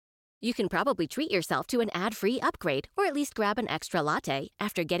You can probably treat yourself to an ad-free upgrade or at least grab an extra latte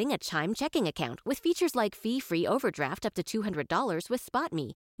after getting a Chime checking account with features like fee-free overdraft up to $200 with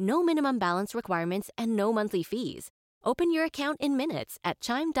SpotMe. No minimum balance requirements and no monthly fees. Open your account in minutes at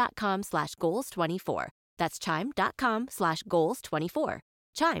chime.com/goals24. That's chime.com/goals24.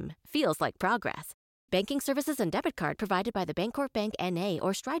 Chime feels like progress. Banking services and debit card provided by the Bancorp Bank N.A.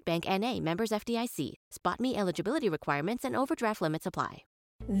 or Stride Bank N.A. members FDIC. SpotMe eligibility requirements and overdraft limits apply.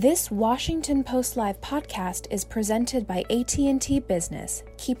 This Washington Post Live podcast is presented by AT&T Business,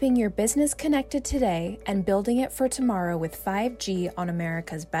 keeping your business connected today and building it for tomorrow with 5G on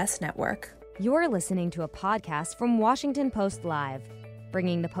America's best network. You're listening to a podcast from Washington Post Live,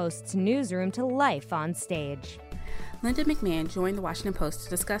 bringing the Post's newsroom to life on stage. Linda McMahon joined the Washington Post to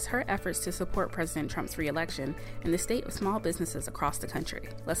discuss her efforts to support President Trump's re-election and the state of small businesses across the country.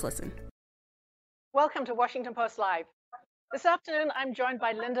 Let's listen. Welcome to Washington Post Live. This afternoon, I'm joined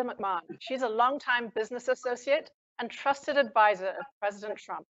by Linda McMahon. She's a longtime business associate and trusted advisor of President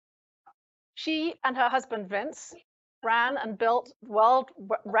Trump. She and her husband, Vince, ran and built World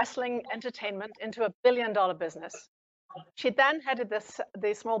Wrestling Entertainment into $1 billion business. She then headed the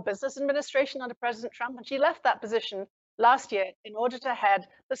Small Business Administration under President Trump, and she left that position last year in order to head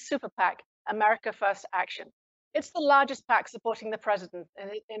the super PAC, America First Action. It's the largest PAC supporting the president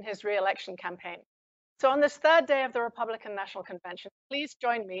in his re-election campaign. So on this third day of the Republican National Convention, please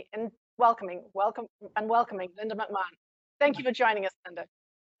join me in welcoming Linda McMahon. Thank you for joining us, Linda.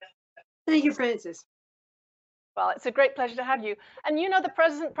 Thank you, Francis. Well, it's a great pleasure to have you. And you know the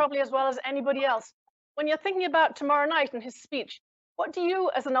president probably as well as anybody else. When you're thinking about tomorrow night and his speech, what do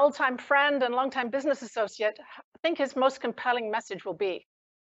you, as an old-time friend and long-time business associate, think his most compelling message will be?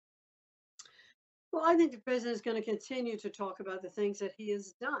 Well, I think the president is going to continue to talk about the things that he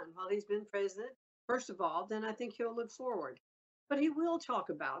has done while he's been president. First of all, then I think he'll look forward. But he will talk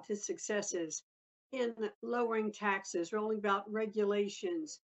about his successes in lowering taxes, rolling out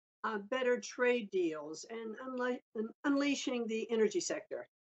regulations, better trade deals, and unleashing the energy sector.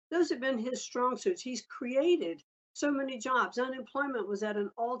 Those have been his strong suits. He's created so many jobs. Unemployment was at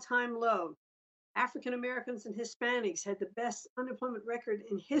an all-time low. African Americans and Hispanics had the best unemployment record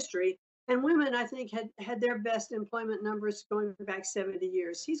in history. And women, I think, had their best employment numbers going back 70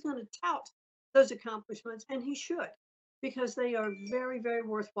 years. He's going to tout those accomplishments, and he should, because they are very, very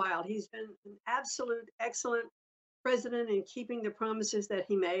worthwhile. He's been an absolute excellent president in keeping the promises that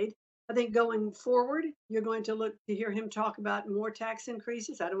he made. I think going forward, you're going to look to hear him talk about more tax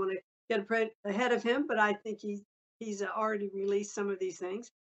increases. I don't want to get ahead of him, but I think he's already released some of these things.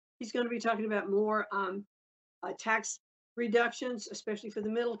 He's going to be talking about more tax reductions, especially for the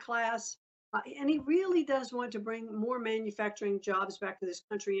middle class. And he really does want to bring more manufacturing jobs back to this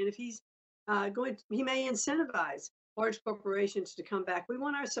country. And if he's he may incentivize large corporations to come back. We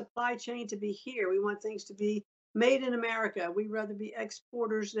want our supply chain to be here. We want things to be made in America. We'd rather be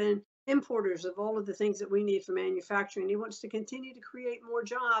exporters than importers of all of the things that we need for manufacturing. He wants to continue to create more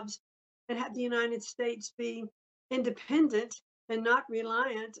jobs and have the United States be independent and not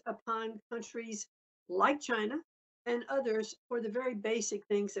reliant upon countries like China and others for the very basic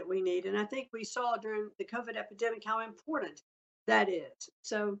things that we need. And I think we saw during the COVID epidemic how important that is.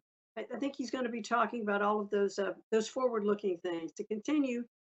 So I think he's going to be talking about all of those forward-looking things to continue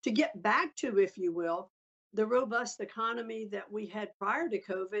to get back to, if you will, the robust economy that we had prior to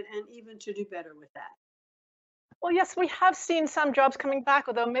COVID, and even to do better with that. Well, yes, we have seen some jobs coming back,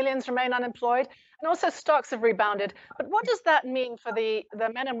 although millions remain unemployed, and also stocks have rebounded. But what does that mean for the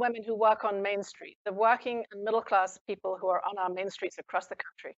men and women who work on Main Street, the working and middle-class people who are on our main streets across the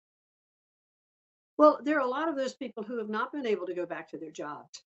country? Well, there are a lot of those people who have not been able to go back to their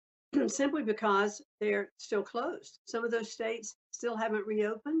jobs simply because they're still closed. Some of those states still haven't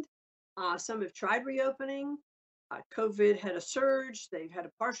reopened. Some have tried reopening. COVID had a surge. They've had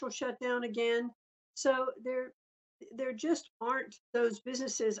a partial shutdown again. So there just aren't those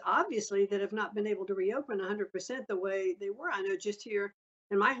businesses, obviously, that have not been able to reopen 100% the way they were. I know just here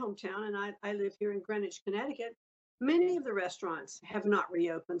in my hometown, and I live here in Greenwich, Connecticut, many of the restaurants have not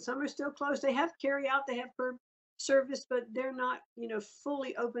reopened. Some are still closed. They have carry out, they have curb service, but they're not,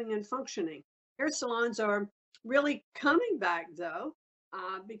 fully open and functioning. Hair salons are really coming back, though,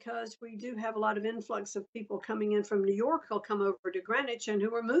 because we do have a lot of influx of people coming in from New York who'll come over to Greenwich and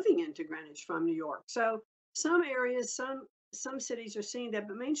who are moving into Greenwich from New York. So some areas, some cities are seeing that,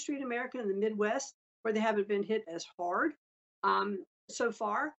 but Main Street America in the Midwest, where they haven't been hit as hard so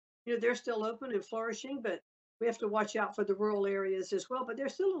far, they're still open and flourishing, but we have to watch out for the rural areas as well. But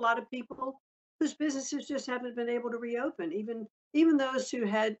there's still a lot of people whose businesses just haven't been able to reopen, even those who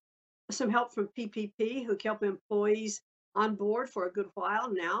had some help from PPP, who kept employees on board for a good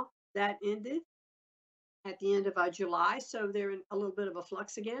while. Now That ended at the end of July, so they're in a little bit of a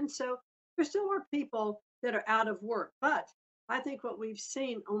flux again. So there still are people that are out of work. But I think what we've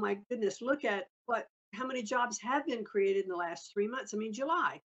seen, oh my goodness, look at how many jobs have been created in the last 3 months. I mean,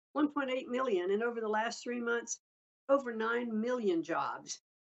 July, 1.8 million, and over the last 3 months, over 9 million jobs.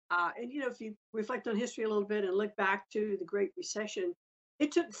 And if you reflect on history a little bit and look back to the Great Recession,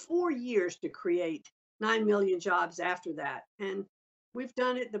 it took 4 years to create 9 million jobs after that. And we've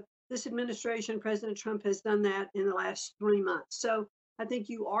done it. This administration, President Trump, has done that in the last 3 months. So I think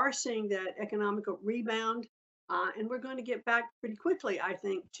you are seeing that economic rebound, and we're going to get back pretty quickly, I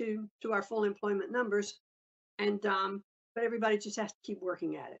think, to our full employment numbers. And but everybody just has to keep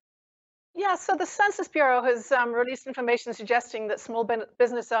working at it. Yeah, so the Census Bureau has released information suggesting that small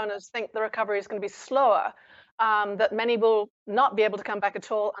business owners think the recovery is going to be slower, that many will not be able to come back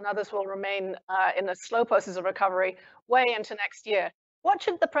at all, and others will remain in a slow process of recovery way into next year. What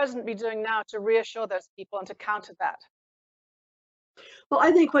should the president be doing now to reassure those people and to counter that? Well,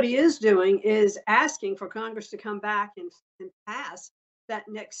 I think what he is doing is asking for Congress to come back and pass that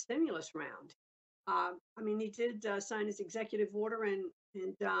next stimulus round. I mean, he did sign his executive order and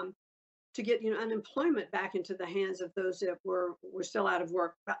to get unemployment back into the hands of those that were still out of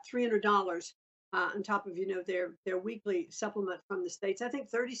work, about $300 on top of their weekly supplement from the states. I think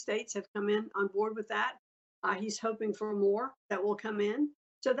 30 states have come in on board with that. He's hoping for more that will come in,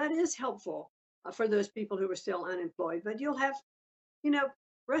 so that is helpful for those people who are still unemployed. But you'll have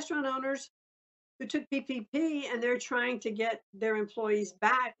restaurant owners who took PPP and they're trying to get their employees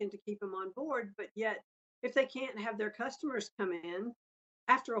back and to keep them on board, but yet if they can't have their customers come in,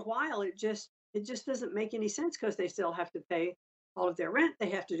 after a while, it just doesn't make any sense because they still have to pay all of their rent. They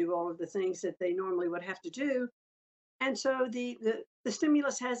have to do all of the things that they normally would have to do. And so the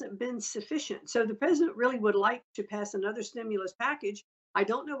stimulus hasn't been sufficient. So the president really would like to pass another stimulus package. I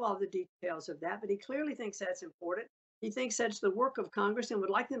don't know all the details of that, but he clearly thinks that's important. He thinks that's the work of Congress and would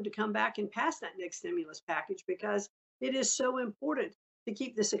like them to come back and pass that next stimulus package because it is so important to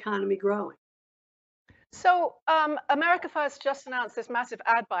keep this economy growing. So America First just announced this massive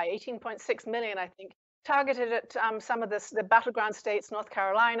ad buy, 18.6 million, I think, targeted at some of the battleground states, North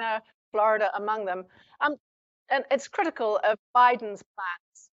Carolina, Florida, among them. And it's critical of Biden's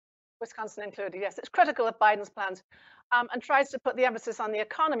plans, Wisconsin included. Yes, it's critical of Biden's plans, and tries to put the emphasis on the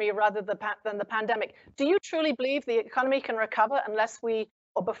economy rather than the pandemic. Do you truly believe the economy can recover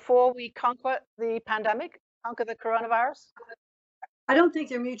before we conquer the pandemic, conquer the coronavirus? I don't think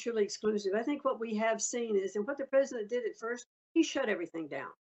they're mutually exclusive. I think what we have seen is, and what the president did at first, he shut everything down.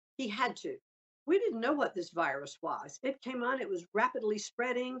 He had to. We didn't know what this virus was. It came on, it was rapidly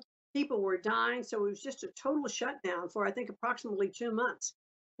spreading. People were dying. So it was just a total shutdown for, I think, approximately 2 months.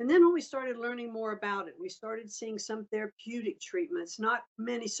 And then when we started learning more about it, we started seeing some therapeutic treatments, not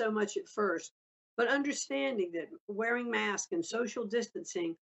many so much at first, but understanding that wearing masks and social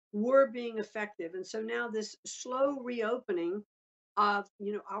distancing were being effective. And so now this slow reopening of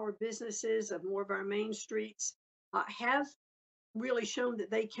our businesses, of more of our main streets, have really shown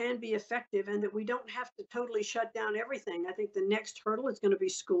that they can be effective and that we don't have to totally shut down everything. I think the next hurdle is going to be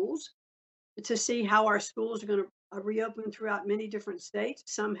schools, to see how our schools are going to reopen throughout many different states.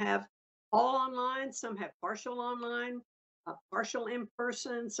 Some have all online, some have partial online, partial in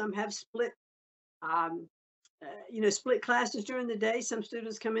person, some have split split classes during the day. Some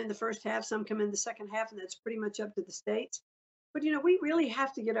students come in the first half, some come in the second half, and that's pretty much up to the states. But, we really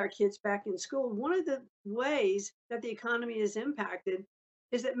have to get our kids back in school. One of the ways that the economy is impacted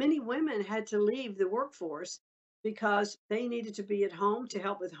is that many women had to leave the workforce because they needed to be at home to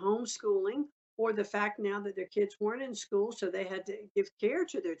help with homeschooling, or the fact now that their kids weren't in school, so they had to give care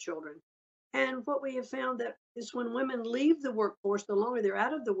to their children. And what we have found that is when women leave the workforce, the longer they're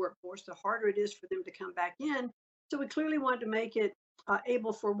out of the workforce, the harder it is for them to come back in. So we clearly want to make it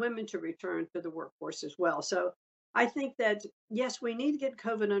able for women to return to the workforce as well. So I think that, yes, we need to get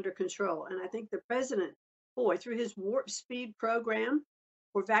COVID under control. And I think the president, through his Warp Speed program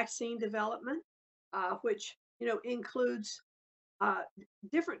for vaccine development, which, includes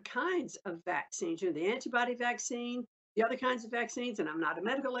different kinds of vaccines, the antibody vaccine, the other kinds of vaccines. And I'm not a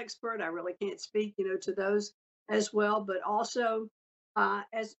medical expert. I really can't speak, to those as well. But also,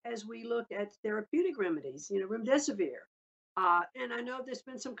 as we look at therapeutic remedies, remdesivir. And I know there's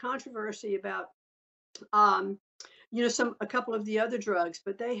been some controversy about a couple of the other drugs,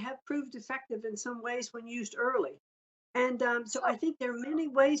 but they have proved effective in some ways when used early. And so I think there are many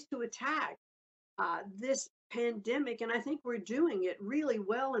ways to attack this pandemic, and I think we're doing it really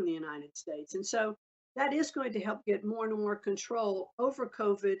well in the United States. And so that is going to help get more and more control over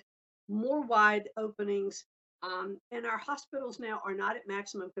COVID, more wide openings, And our hospitals now are not at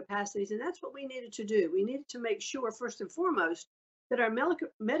maximum capacities. And that's what we needed to do. We needed to make sure, first and foremost, that our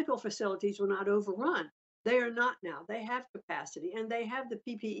medical facilities were not overrun. They are not now. They have capacity and they have the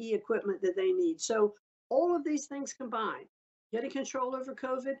PPE equipment that they need. So all of these things combined, getting control over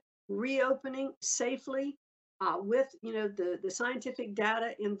COVID, reopening safely with the scientific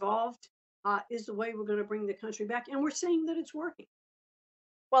data involved is the way we're going to bring the country back. And we're seeing that it's working.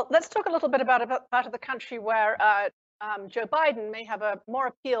 Well, let's talk a little bit about a part of the country where Joe Biden may have a more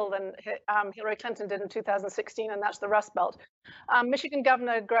appeal than Hillary Clinton did in 2016, and that's the Rust Belt. Michigan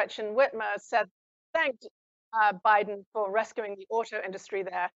Governor Gretchen Whitmer thanked Biden for rescuing the auto industry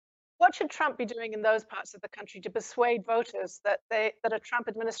there. What should Trump be doing in those parts of the country to persuade voters that a Trump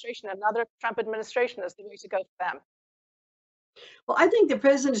administration, another Trump administration, is the way to go for them? Well, I think the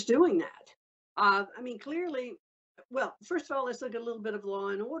president's doing that. Clearly, well, first of all, let's look at a little bit of law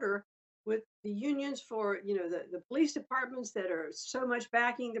and order with the unions for, the police departments that are so much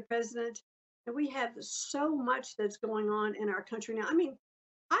backing the president. And we have so much that's going on in our country now.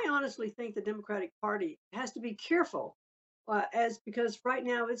 I honestly think the Democratic Party has to be careful because right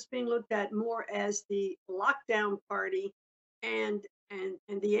now it's being looked at more as the lockdown party and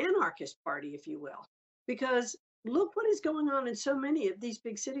the anarchist party, if you will, because look what is going on in so many of these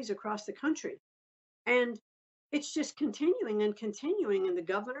big cities across the country. And it's just continuing and continuing. And the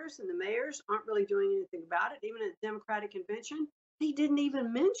governors and the mayors aren't really doing anything about it. Even at the Democratic convention, they didn't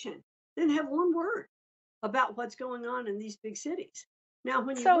even didn't have one word about what's going on in these big cities. Now,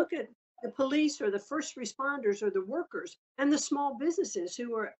 when you look at the police or the first responders or the workers and the small businesses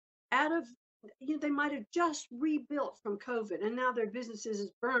who are they might have just rebuilt from COVID and now their businesses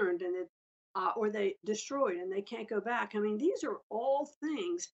is burned and or they destroyed and they can't go back. These are all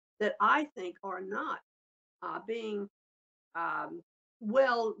things that I think are not being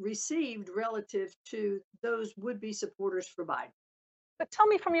well received relative to those would-be supporters for Biden. But tell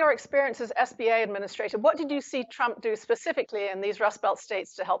me, from your experience as SBA administrator, what did you see Trump do specifically in these Rust Belt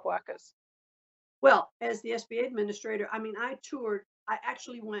states to help workers? Well, as the SBA administrator, I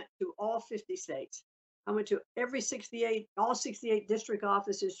actually went to all 50 states. I went to all 68 district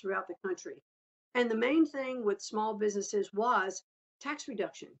offices throughout the country. And the main thing with small businesses was tax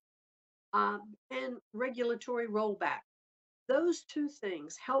reduction and regulatory rollback. Those two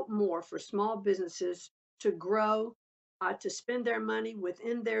things help more for small businesses to grow, to spend their money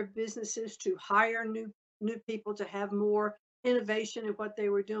within their businesses, to hire new people, to have more innovation in what they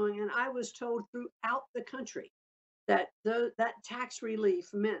were doing. And I was told throughout the country that that tax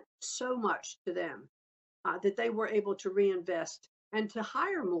relief meant so much to them that they were able to reinvest and to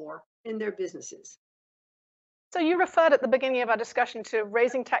hire more in their businesses. So you referred at the beginning of our discussion to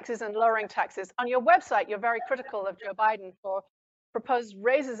raising taxes and lowering taxes. On your website, you're very critical of Joe Biden for proposed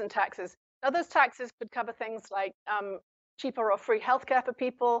raises in taxes. Now, those taxes could cover things like cheaper or free healthcare for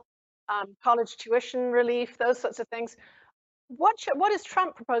people, college tuition relief, those sorts of things. What is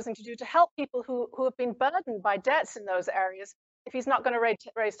Trump proposing to do to help people who have been burdened by debts in those areas if he's not going to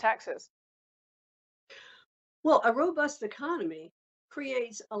raise taxes? Well, a robust economy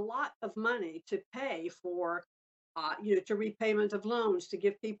creates a lot of money to pay for, to repayment of loans, to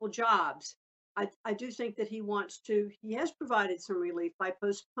give people jobs. I do think that he has provided some relief by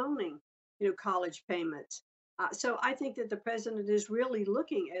postponing, college payments. So I think that the president is really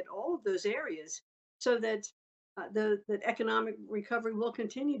looking at all of those areas so that the economic recovery will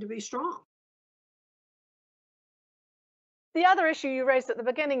continue to be strong. The other issue you raised at the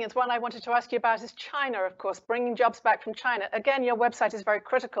beginning is one I wanted to ask you about is China, of course, bringing jobs back from China. Again, your website is very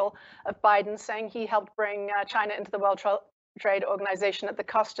critical of Biden, saying he helped bring China into the World Trade Organization at the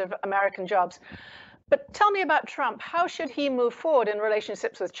cost of American jobs. But tell me about Trump. How should he move forward in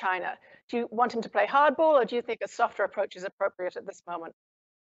relationships with China? Do you want him to play hardball, or do you think a softer approach is appropriate at this moment?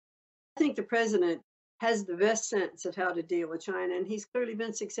 I think the president has the best sense of how to deal with China, and he's clearly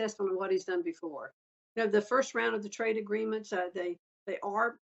been successful in what he's done before. The first round of the trade agreements, they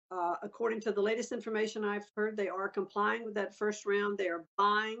are, according to the latest information I've heard, they are complying with that first round. They are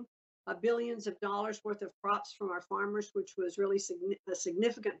buying billions of dollars worth of crops from our farmers, which was really a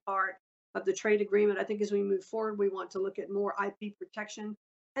significant part of the trade agreement. I think as we move forward, we want to look at more IP protection.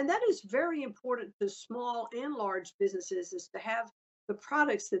 And that is very important to small and large businesses, is to have the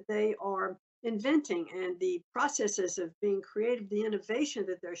products that they are inventing and the processes of being creative, the innovation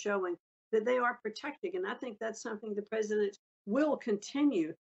that they're showing, that they are protecting. And I think that's something the president will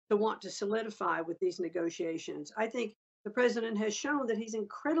continue to want to solidify with these negotiations. I think the president has shown that he's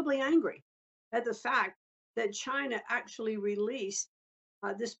incredibly angry at the fact that China actually released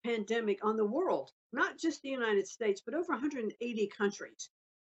this pandemic on the world, not just the United States, but over 180 countries.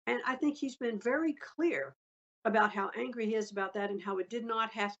 And I think he's been very clear about how angry he is about that and how it did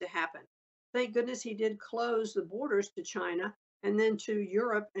not have to happen. Thank goodness he did close the borders to China and then to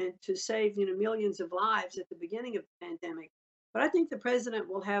Europe and to save, millions of lives at the beginning of the pandemic. But I think the president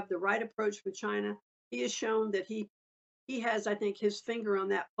will have the right approach with China. He has shown that he has, I think, his finger on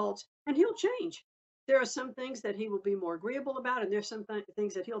that pulse, and he'll change. There are some things that he will be more agreeable about, and there's some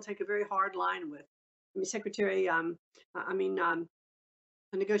things that he'll take a very hard line with. I mean, a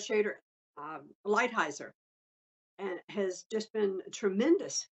negotiator, Lighthizer, and has just been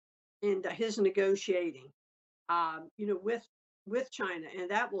tremendous in his negotiating, with China, and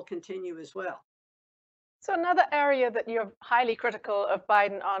that will continue as well. So another area that you're highly critical of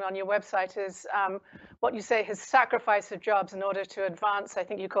Biden on your website is what you say his sacrifice of jobs in order to advance, I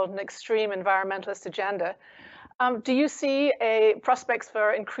think you called an extreme environmentalist agenda. Do you see prospects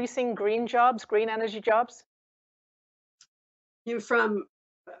for increasing green jobs, green energy jobs? From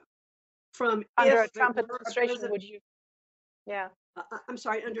under a Trump administration, would you? Yeah. I'm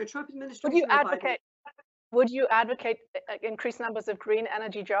sorry, under a Trump administration. Would you advocate increased numbers of green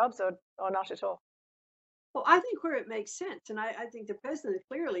energy jobs, or not at all? Well, I think where it makes sense, and I think the president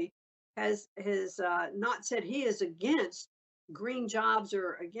clearly has not said he is against green jobs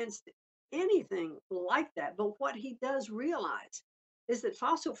or against anything like that. But what he does realize is that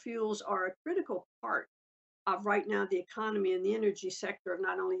fossil fuels are a critical part of right now the economy and the energy sector of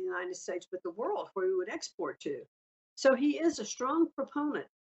not only the United States, but the world where we would export to. So he is a strong proponent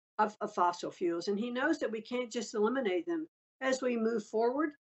of fossil fuels, and he knows that we can't just eliminate them. As we move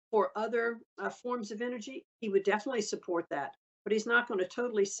forward for other forms of energy, he would definitely support that. But he's not going to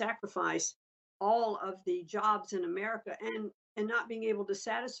totally sacrifice all of the jobs in America and not being able to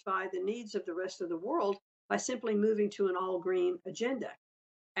satisfy the needs of the rest of the world by simply moving to an all green agenda,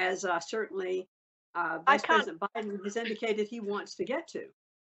 as certainly Vice President Biden has indicated he wants to get to.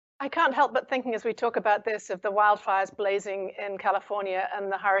 I can't help but thinking, as we talk about this, of the wildfires blazing in California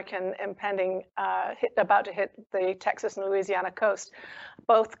and the hurricane impending, about to hit the Texas and Louisiana coast,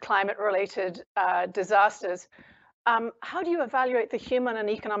 both climate-related disasters. How do you evaluate the human and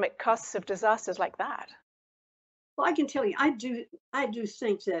economic costs of disasters like that? Well, I can tell you, I do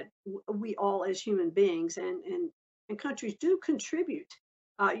think that we all, as human beings and countries, do contribute,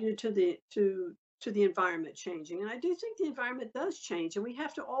 to the environment changing. And I do think the environment does change, and we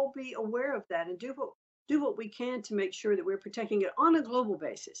have to all be aware of that and do what we can to make sure that we're protecting it on a global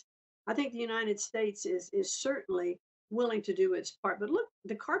basis. I think the United States is certainly willing to do its part. But look,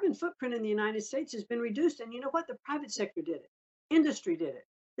 the carbon footprint in the United States has been reduced. And you know what? The private sector did it. Industry did it.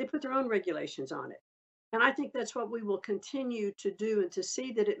 They put their own regulations on it. And I think that's what we will continue to do, and to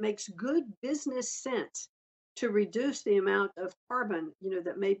see that it makes good business sense to reduce the amount of carbon,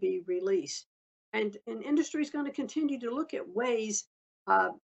 that may be released. And industry is going to continue to look at ways,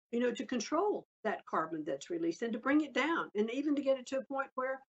 to control that carbon that's released and to bring it down, and even to get it to a point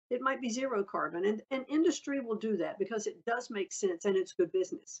where it might be zero carbon. And industry will do that because it does make sense and it's good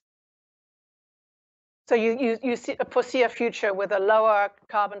business. So you foresee a future with a lower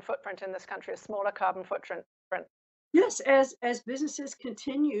carbon footprint in this country, a smaller carbon footprint? Yes, as businesses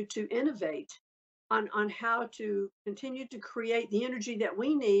continue to innovate on how to continue to create the energy that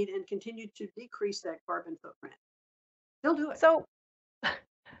we need and continue to decrease that carbon footprint, they'll do it.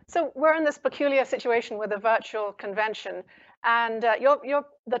 So we're in this peculiar situation with a virtual convention, and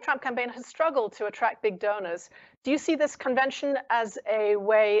the Trump campaign has struggled to attract big donors. Do you see this convention as a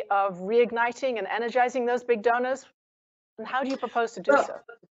way of reigniting and energizing those big donors? And how do you propose to do so?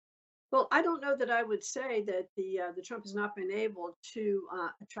 Well, I don't know that I would say that the Trump has not been able to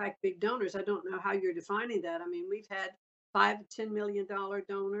attract big donors. I don't know how you're defining that. I mean, we've had $5 to $10 million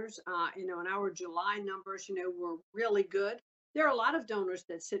donors. And our July numbers, were really good. There are a lot of donors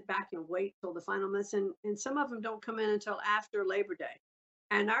that sit back and wait till the final months, and some of them don't come in until after Labor Day.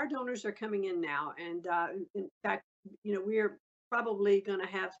 And our donors are coming in now. And in fact, we're probably going to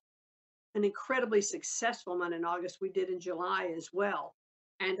have an incredibly successful month in August. We did in July as well.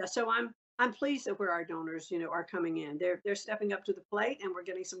 And so I'm pleased at where our donors, are coming in. They're stepping up to the plate, and we're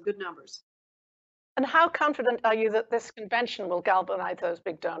getting some good numbers. And how confident are you that this convention will galvanize those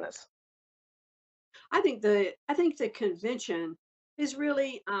big donors? I think the convention is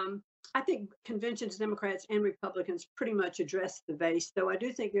really. I think conventions, Democrats and Republicans, pretty much address the base. Though I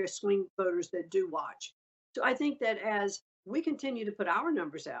do think there are swing voters that do watch. So I think that as we continue to put our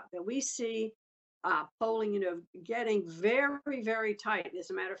numbers out, that we see polling, getting very, very tight. As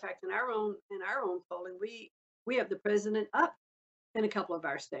a matter of fact, in our own polling, we have the president up in a couple of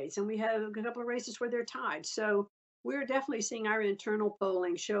our states, and we have a couple of races where they're tied. So we're definitely seeing our internal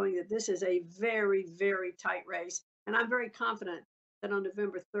polling showing that this is a very, very tight race, and I'm very confident that on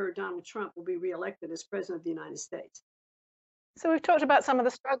November 3rd, Donald Trump will be reelected as president of the United States. So we've talked about some of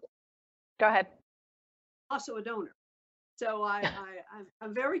the struggles. Go ahead. Also a donor. So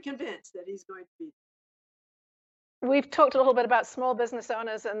I'm very convinced that he's going to be. We've talked a little bit about small business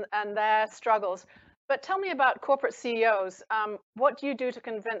owners and their struggles, but tell me about corporate CEOs. What do you do to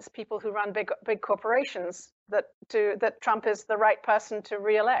convince people who run big corporations that Trump is the right person to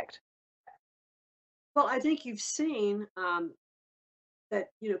reelect? Well, I think you've seen that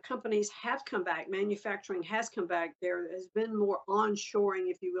companies have come back, manufacturing has come back. There has been more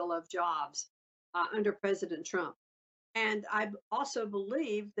onshoring, if you will, of jobs under President Trump. And I also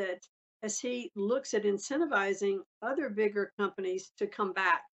believe that as he looks at incentivizing other bigger companies to come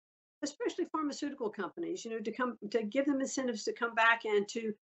back, especially pharmaceutical companies, to give them incentives to come back and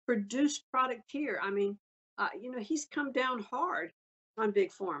to produce product here. I mean, he's come down hard on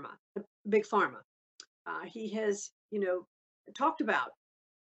big pharma. He has, talked about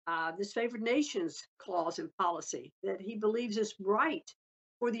this favored nations clause in policy that he believes is right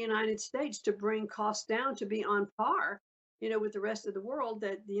for the United States to bring costs down to be on par, with the rest of the world,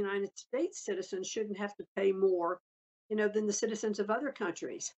 that the United States citizens shouldn't have to pay more, than the citizens of other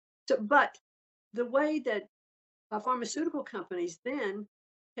countries. So, but the way that pharmaceutical companies then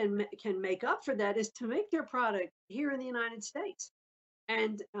can make up for that is to make their product here in the United States.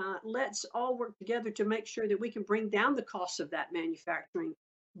 And let's all work together to make sure that we can bring down the costs of that manufacturing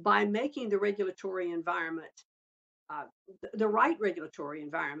by making the regulatory environment the right regulatory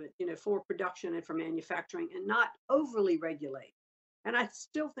environment, for production and for manufacturing, and not overly regulate. And I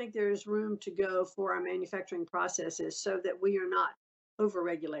still think there is room to go for our manufacturing processes so that we are not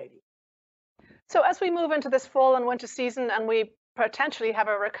over-regulating. So as we move into this fall and winter season, and we potentially have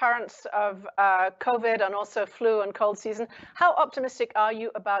a recurrence of COVID and also flu and cold season, how optimistic are you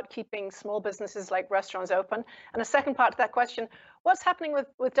about keeping small businesses like restaurants open? And a second part to that question, what's happening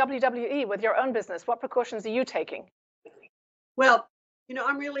with WWE, with your own business? What precautions are you taking? Well,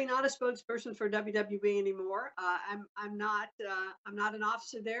 I'm really not a spokesperson for WWE anymore. I'm not an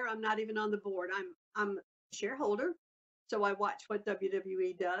officer there. I'm not even on the board. I'm a shareholder, so I watch what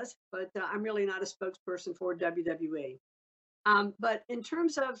WWE does, but I'm really not a spokesperson for WWE. But in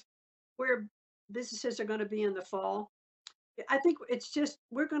terms of where businesses are going to be in the fall, I think it's just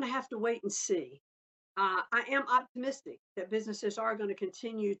we're going to have to wait and see. I am optimistic that businesses are going to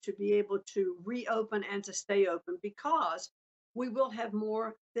continue to be able to reopen and to stay open, because we will have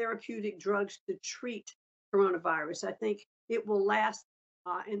more therapeutic drugs to treat coronavirus. I think it will last,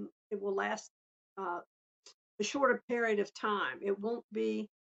 and it will last a shorter period of time. It won't be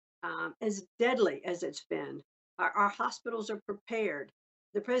as deadly as it's been. Our hospitals are prepared.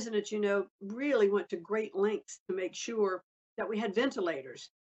 The president, really went to great lengths to make sure that we had ventilators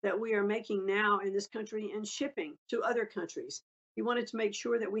that we are making now in this country and shipping to other countries. He wanted to make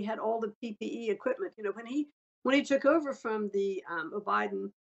sure that we had all the PPE equipment. When he took over from the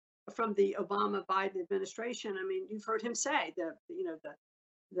Obama-Biden administration, I mean, you've heard him say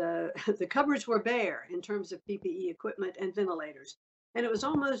the cupboards were bare in terms of PPE equipment and ventilators, and it was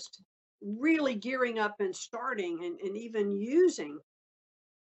almost really gearing up and starting and even using,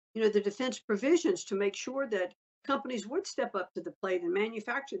 the defense provisions to make sure that companies would step up to the plate and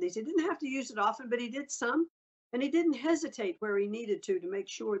manufacture these. He didn't have to use it often, but he did some, and he didn't hesitate where he needed to make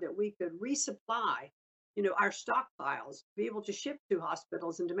sure that we could resupply our stockpiles, be able to ship to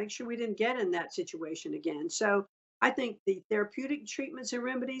hospitals, and to make sure we didn't get in that situation again. So I think the therapeutic treatments and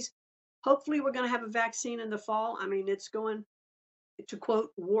remedies, hopefully we're going to have a vaccine in the fall. I mean, it's going, to quote,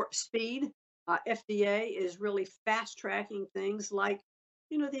 warp speed. FDA is really fast tracking things like,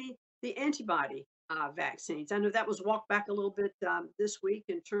 the antibody vaccines. I know that was walked back a little bit this week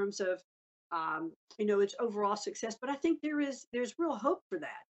in terms of, its overall success, but I think there's real hope for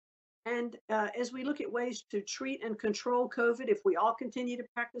that. And as we look at ways to treat and control COVID, if we all continue to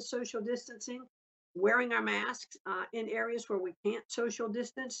practice social distancing, wearing our masks in areas where we can't social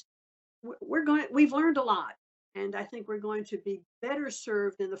distance, we've learned a lot. And I think we're going to be better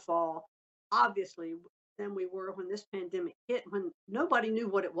served in the fall, obviously, than we were when this pandemic hit, when nobody knew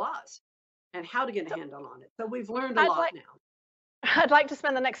what it was and how to get a handle on it. So we've learned a lot now. I'd like to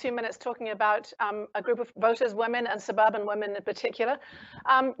spend the next few minutes talking about a group of voters, women and suburban women in particular.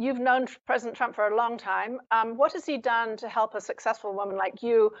 You've known President Trump for a long time. What has he done to help a successful woman like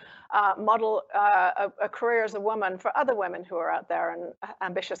you model a career as a woman for other women who are out there and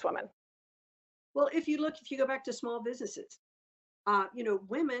ambitious women? Well, if you go back to small businesses,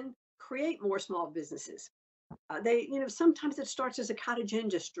 women create more small businesses. They, sometimes it starts as a cottage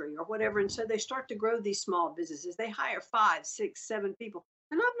industry or whatever. And so they start to grow these small businesses. They hire 5, 6, 7 people.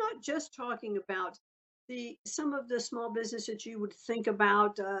 And I'm not just talking about, some of the small business that you would think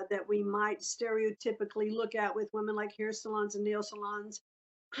about that we might stereotypically look at with women, like hair salons and nail salons.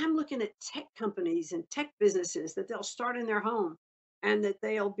 I'm looking at tech companies and tech businesses that they'll start in their home, and that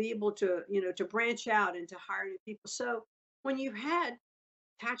they'll be able to, to branch out and to hire new people. So when you had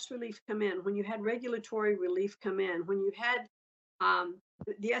tax relief come in, when you had regulatory relief come in, when you had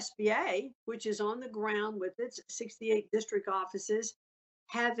the SBA, which is on the ground with its 68 district offices,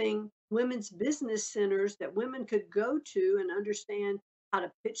 having women's business centers that women could go to and understand how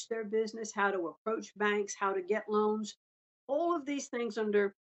to pitch their business, how to approach banks, how to get loans, all of these things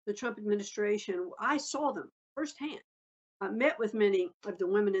under the Trump administration, I saw them firsthand. I met with many of the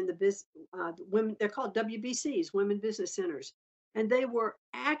women in the business, women, they're called WBCs, Women Business Centers, and they were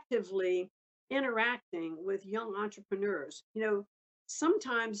actively interacting with young entrepreneurs.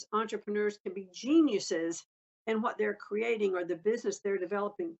 Sometimes entrepreneurs can be geniuses in what they're creating or the business they're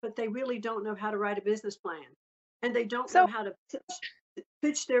developing, but they really don't know how to write a business plan, and they don't know how to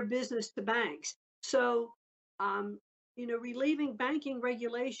pitch their business to banks. So, relieving banking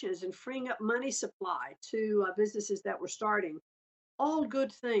regulations and freeing up money supply to businesses that were starting, all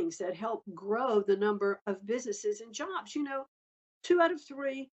good things that help grow the number of businesses and jobs. 2 out of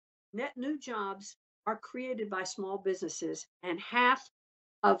 3 net new jobs are created by small businesses, and half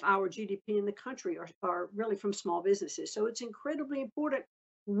of our GDP in the country are really from small businesses. So it's incredibly important.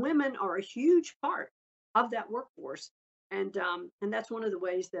 Women are a huge part of that workforce, and that's one of the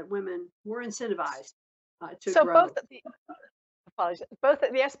ways that women were incentivized to grow. Both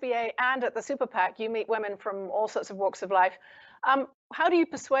at the SBA and at the Super PAC, you meet women from all sorts of walks of life. How do you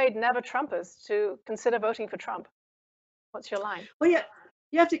persuade never-Trumpers to consider voting for Trump? What's your line? Well, yeah,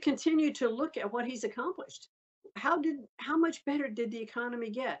 you have to continue to look at what he's accomplished. How much better did the economy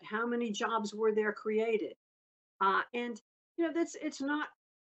get? How many jobs were there created? And it's not,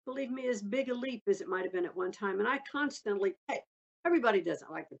 believe me, as big a leap as it might have been at one time. And I constantly, everybody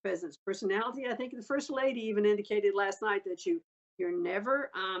doesn't like the president's personality. I think the first lady even indicated last night that you're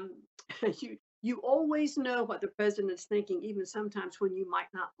never, you always know what the president's thinking, even sometimes when you might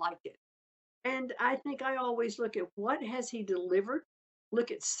not like it. And I think I always look at what has he delivered, look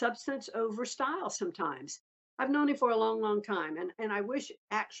at substance over style sometimes. I've known him for a long, long time. And I wish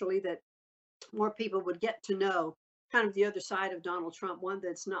actually that more people would get to know kind of the other side of Donald Trump, one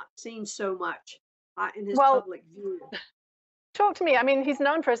that's not seen so much in his public view. Talk to me. I mean, he's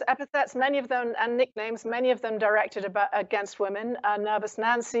known for his epithets, many of them, and nicknames, many of them directed against women. Nervous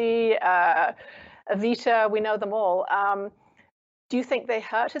Nancy, Evita, we know them all. Do you think they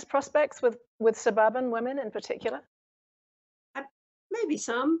hurt his prospects with suburban women in particular? Maybe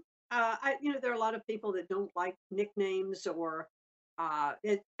some. There are a lot of people that don't like nicknames or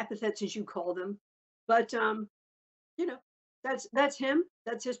epithets, as you call them. But that's him.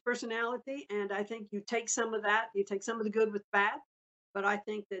 That's his personality, and I think you take some of that. You take some of the good with bad. But I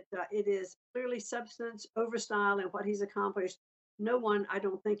think that it is clearly substance over style, and what he's accomplished. No one, I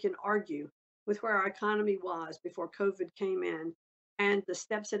don't think, can argue with where our economy was before COVID came in, and the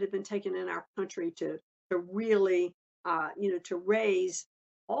steps that have been taken in our country to really, to raise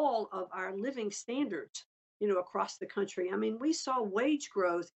all of our living standards, across the country. I mean, we saw wage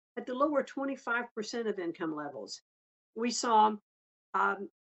growth at the lower 25% of income levels. We saw,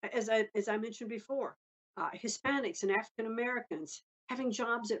 as I mentioned before, Hispanics and African Americans having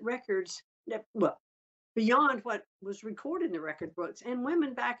jobs at records that, beyond what was recorded in the record books, and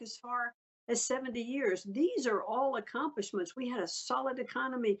women back as far as 70 years. These are all accomplishments. We had a solid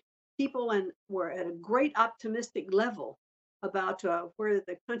economy. People were at a great optimistic level about where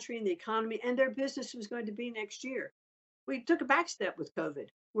the country and the economy and their business was going to be next year. We took a back step with COVID.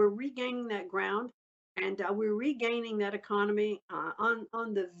 We're regaining that ground, and we're regaining that economy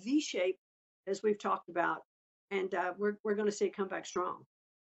on the V shape, as we've talked about, and we're going to see it come back strong.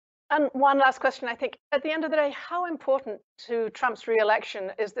 And one last question, I think, at the end of the day, how important to Trump's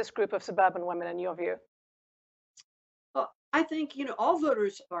re-election is this group of suburban women in your view? Well, I think, all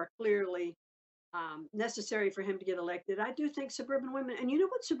voters are clearly necessary for him to get elected. I do think suburban women, and you know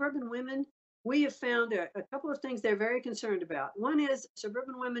what, suburban women, we have found a couple of things they're very concerned about. One is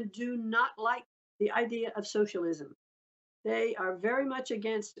suburban women do not like the idea of socialism. They are very much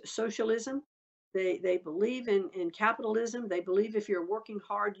against socialism. They believe in capitalism. They believe if you're working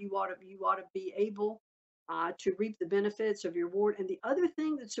hard, you ought to be able to reap the benefits of your reward. And the other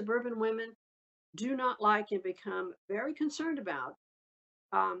thing that suburban women do not like and become very concerned about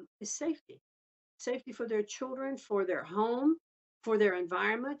is safety. Safety for their children, for their home, for their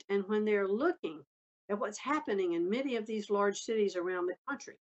environment, and when they're looking at what's happening in many of these large cities around the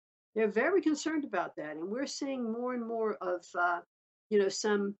country, they're very concerned about that. And we're seeing more and more of,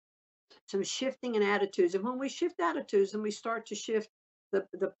 some some shifting in attitudes. And when we shift attitudes, then we start to shift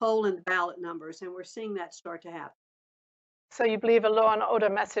the poll and the ballot numbers, and we're seeing that start to happen. So you believe a law and order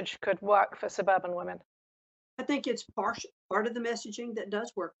message could work for suburban women? I think it's part of the messaging that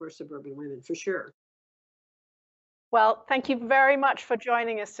does work for suburban women, for sure. Well, thank you very much for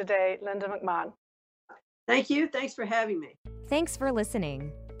joining us today, Linda McMahon. Thank you. Thanks for having me. Thanks for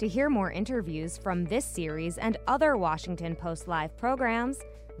listening. To hear more interviews from this series and other Washington Post Live programs,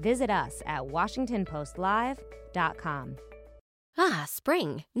 visit us at WashingtonPostLive.com. Ah,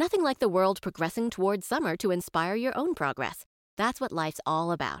 spring. Nothing like the world progressing towards summer to inspire your own progress. That's what life's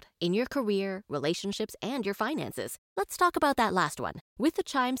all about, in your career, relationships, and your finances. Let's talk about that last one. With the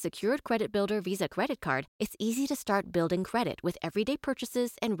Chime Secured Credit Builder Visa Credit Card, it's easy to start building credit with everyday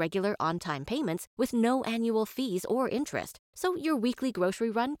purchases and regular on-time payments with no annual fees or interest. So your weekly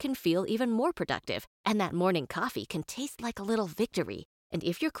grocery run can feel even more productive, and that morning coffee can taste like a little victory. And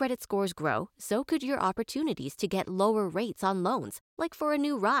if your credit scores grow, so could your opportunities to get lower rates on loans, like for a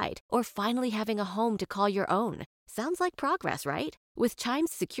new ride or finally having a home to call your own. Sounds like progress, right? With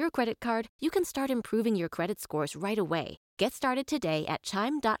Chime's Secure Credit Card, you can start improving your credit scores right away. Get started today at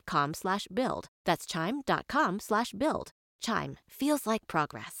chime.com/build. That's chime.com/build. Chime feels like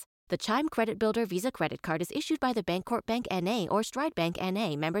progress. The Chime Credit Builder Visa Credit Card is issued by the Bancorp Bank N.A. or Stride Bank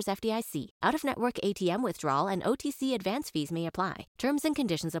N.A. members FDIC. Out-of-network ATM withdrawal and OTC advance fees may apply. Terms and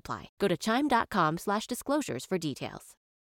conditions apply. Go to chime.com/disclosures for details.